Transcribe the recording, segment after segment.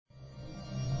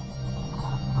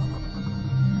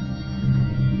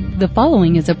The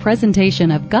following is a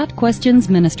presentation of Got Questions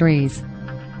Ministries.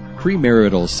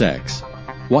 Premarital sex.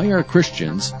 Why are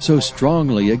Christians so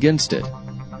strongly against it?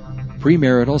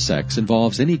 Premarital sex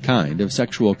involves any kind of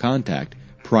sexual contact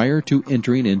prior to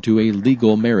entering into a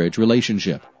legal marriage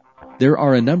relationship. There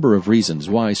are a number of reasons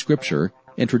why Scripture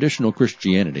and traditional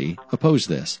Christianity oppose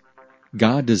this.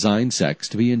 God designed sex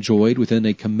to be enjoyed within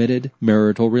a committed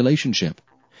marital relationship.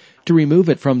 To remove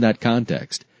it from that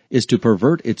context is to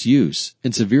pervert its use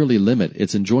and severely limit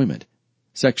its enjoyment.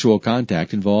 Sexual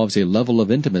contact involves a level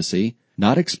of intimacy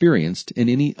not experienced in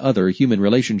any other human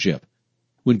relationship.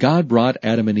 When God brought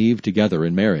Adam and Eve together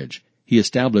in marriage, He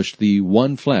established the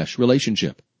one flesh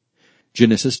relationship.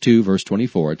 Genesis 2 verse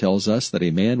 24 tells us that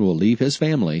a man will leave his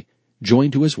family,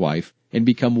 join to his wife, and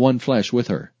become one flesh with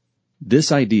her. This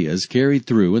idea is carried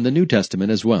through in the New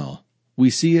Testament as well. We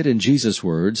see it in Jesus'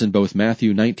 words in both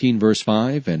Matthew 19 verse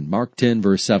 5 and Mark 10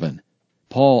 verse 7.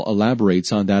 Paul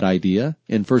elaborates on that idea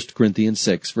in 1 Corinthians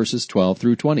 6 verses 12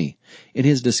 through 20 in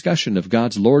his discussion of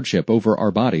God's lordship over our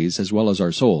bodies as well as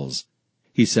our souls.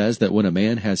 He says that when a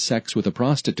man has sex with a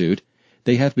prostitute,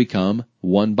 they have become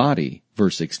one body,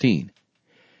 verse 16.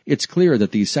 It's clear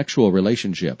that the sexual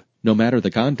relationship, no matter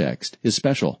the context, is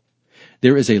special.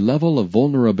 There is a level of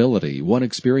vulnerability one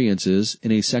experiences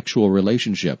in a sexual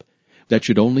relationship that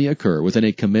should only occur within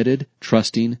a committed,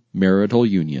 trusting marital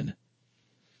union.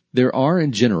 There are,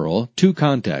 in general, two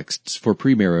contexts for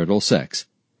premarital sex.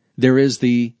 There is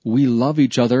the we love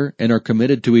each other and are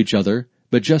committed to each other,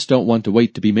 but just don't want to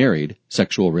wait to be married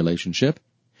sexual relationship.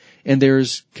 And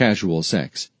there's casual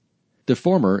sex. The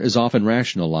former is often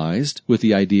rationalized with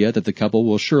the idea that the couple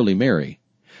will surely marry,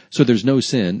 so there's no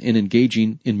sin in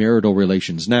engaging in marital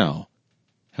relations now.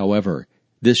 However,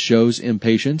 this shows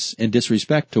impatience and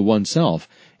disrespect to oneself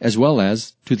as well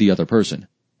as to the other person.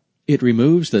 It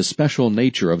removes the special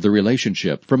nature of the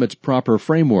relationship from its proper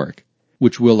framework,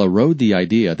 which will erode the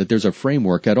idea that there's a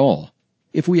framework at all.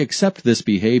 If we accept this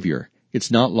behavior, it's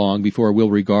not long before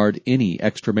we'll regard any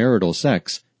extramarital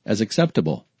sex as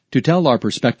acceptable. To tell our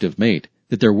prospective mate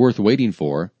that they're worth waiting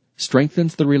for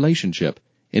strengthens the relationship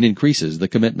and increases the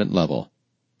commitment level.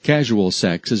 Casual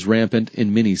sex is rampant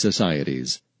in many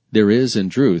societies. There is, in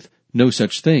truth, no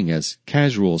such thing as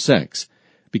casual sex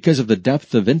because of the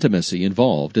depth of intimacy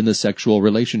involved in the sexual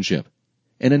relationship.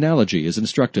 An analogy is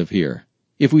instructive here.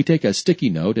 If we take a sticky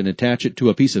note and attach it to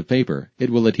a piece of paper, it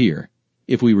will adhere.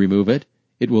 If we remove it,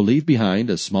 it will leave behind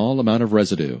a small amount of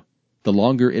residue. The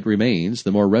longer it remains,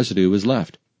 the more residue is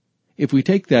left. If we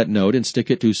take that note and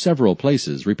stick it to several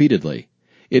places repeatedly,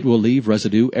 it will leave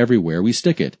residue everywhere we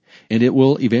stick it, and it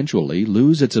will eventually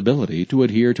lose its ability to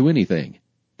adhere to anything.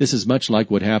 This is much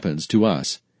like what happens to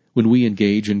us when we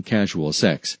engage in casual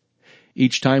sex.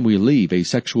 Each time we leave a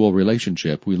sexual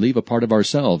relationship, we leave a part of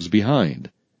ourselves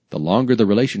behind. The longer the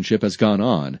relationship has gone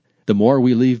on, the more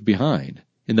we leave behind,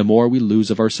 and the more we lose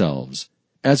of ourselves.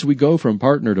 As we go from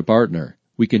partner to partner,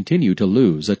 we continue to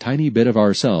lose a tiny bit of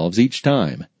ourselves each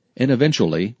time, and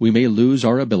eventually we may lose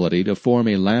our ability to form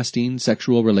a lasting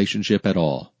sexual relationship at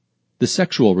all. The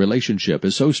sexual relationship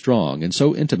is so strong and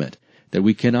so intimate that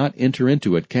we cannot enter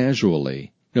into it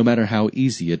casually, no matter how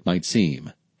easy it might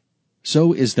seem.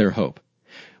 So is there hope.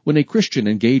 When a Christian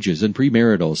engages in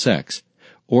premarital sex,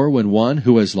 or when one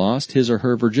who has lost his or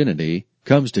her virginity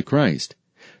comes to Christ,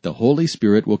 the Holy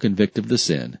Spirit will convict of the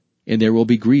sin, and there will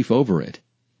be grief over it.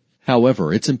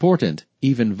 However, it's important,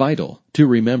 even vital, to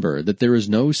remember that there is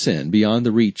no sin beyond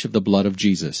the reach of the blood of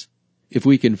Jesus. If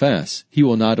we confess, He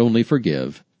will not only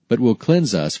forgive, but will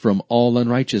cleanse us from all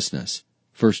unrighteousness.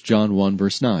 1 John 1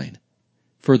 verse 9.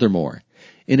 Furthermore,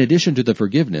 in addition to the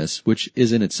forgiveness, which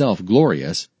is in itself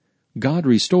glorious, God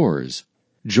restores.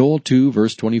 Joel 2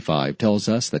 verse 25 tells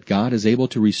us that God is able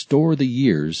to restore the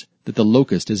years that the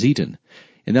locust has eaten,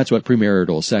 and that's what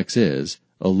premarital sex is,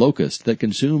 a locust that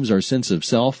consumes our sense of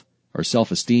self, our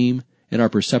self-esteem, and our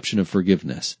perception of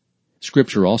forgiveness.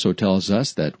 Scripture also tells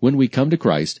us that when we come to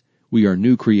Christ, we are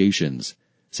new creations.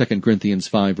 2 Corinthians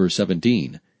 5 verse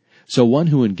 17. So one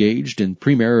who engaged in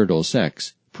premarital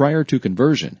sex prior to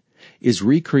conversion is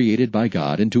recreated by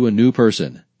God into a new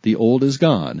person. The old is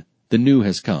gone, the new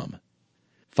has come.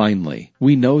 Finally,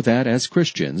 we know that as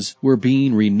Christians, we're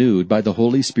being renewed by the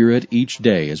Holy Spirit each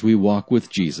day as we walk with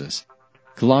Jesus.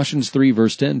 Colossians 3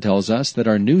 verse 10 tells us that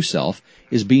our new self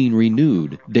is being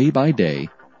renewed day by day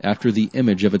after the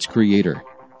image of its Creator.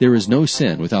 There is no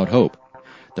sin without hope.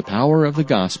 The power of the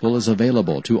gospel is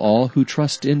available to all who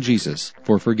trust in Jesus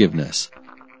for forgiveness.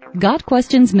 Got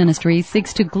Questions Ministry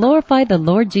seeks to glorify the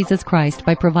Lord Jesus Christ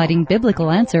by providing biblical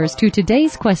answers to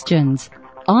today's questions.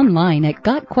 Online at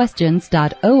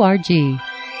gotquestions.org.